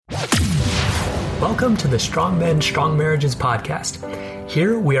Welcome to the Strong Men, Strong Marriages podcast.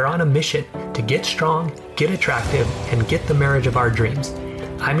 Here we are on a mission to get strong, get attractive, and get the marriage of our dreams.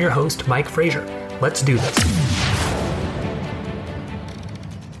 I'm your host, Mike Frazier. Let's do this.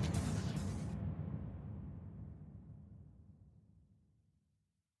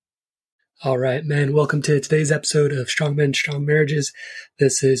 All right, man. Welcome to today's episode of Strong Men, Strong Marriages.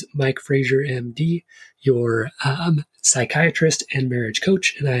 This is Mike Frazier, MD, your psychiatrist and marriage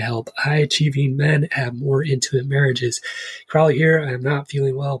coach, and I help high-achieving men have more intimate marriages. You can probably hear I am not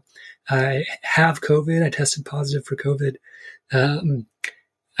feeling well. I have COVID. I tested positive for COVID.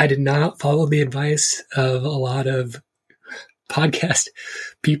 I did not follow the advice of a lot of podcast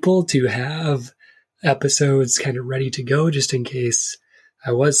people to have episodes kind of ready to go just in case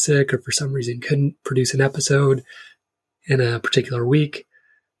I was sick or for some reason couldn't produce an episode in a particular week.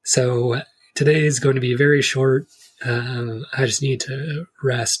 So today is going to be very short. I just need to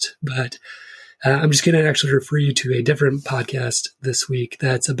rest, but I'm just going to actually refer you to a different podcast this week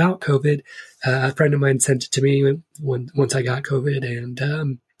that's about COVID. A friend of mine sent it to me once I got COVID,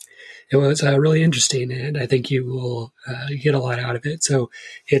 and it was really interesting, and I think you will get a lot out of it. So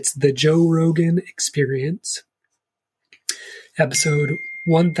it's the Joe Rogan Experience, episode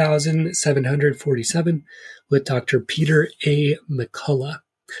 1747 with Dr. Peter A. McCullough.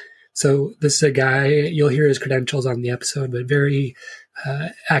 So this is a guy, you'll hear his credentials on the episode, but very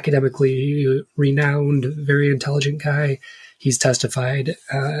academically renowned, very intelligent guy. He's testified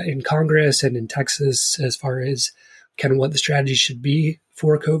in Congress and in Texas as far as kind of what the strategy should be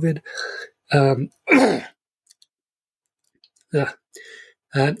for COVID.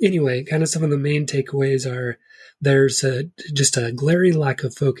 Anyway, kind of some of the main takeaways are there's just a glaring lack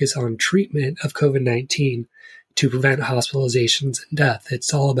of focus on treatment of COVID-19 to prevent hospitalizations and death.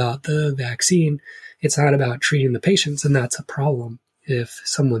 It's all about the vaccine. It's not about treating the patients, and that's a problem. If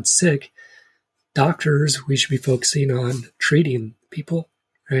someone's sick, doctors, we should be focusing on treating people,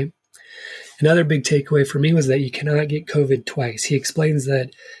 right? Another big takeaway for me was that you cannot get COVID twice. He explains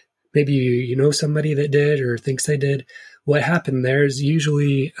that maybe you know somebody that did or thinks they did. What happened there is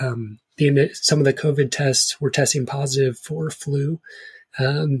usually some of the COVID tests were testing positive for flu.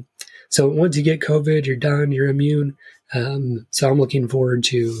 So once you get COVID, you're done, you're immune. So I'm looking forward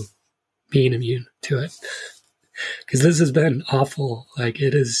to being immune to it because this has been awful. Like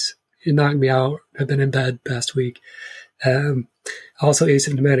it knocked me out. I've been in bed past week. Also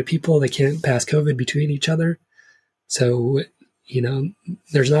asymptomatic people, they can't pass COVID between each other. So,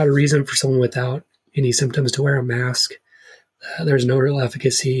 there's not a reason for someone without any symptoms to wear a mask. There's no real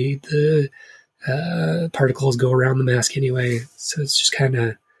efficacy. The particles go around the mask anyway. So it's just kind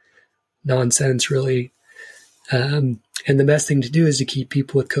of nonsense, really. And the best thing to do is to keep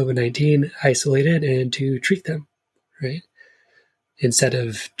people with COVID-19 isolated and to treat them, right? Instead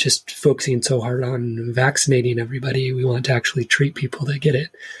of just focusing so hard on vaccinating everybody, we want to actually treat people that get it.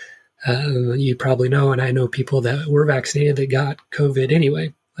 You probably know, and I know people that were vaccinated that got COVID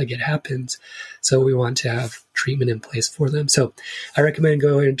anyway. Like it happens. So we want to have treatment in place for them. So I recommend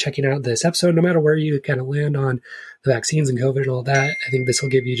going and checking out this episode, no matter where you kind of land on the vaccines and COVID and all that. I think this will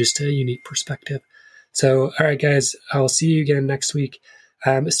give you just a unique perspective. So, all right, guys, I'll see you again next week.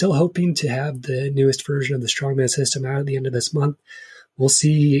 I'm still hoping to have the newest version of the Strongman system out at the end of this month. We'll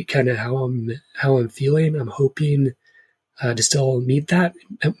see kind of how I'm feeling. I'm hoping to still meet that.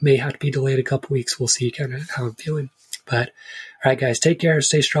 It may have to be delayed a couple weeks. We'll see kind of how I'm feeling. But all right, guys, take care.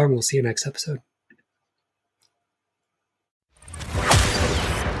 Stay strong. We'll see you next episode.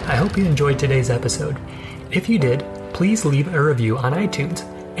 I hope you enjoyed today's episode. If you did, please leave a review on iTunes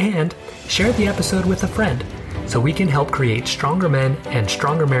and share the episode with a friend so we can help create stronger men and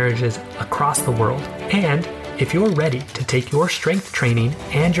stronger marriages across the world. And if you're ready to take your strength training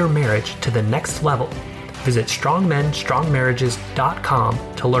and your marriage to the next level, visit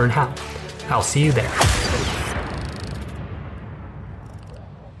strongmenstrongmarriages.com to learn how. I'll see you there.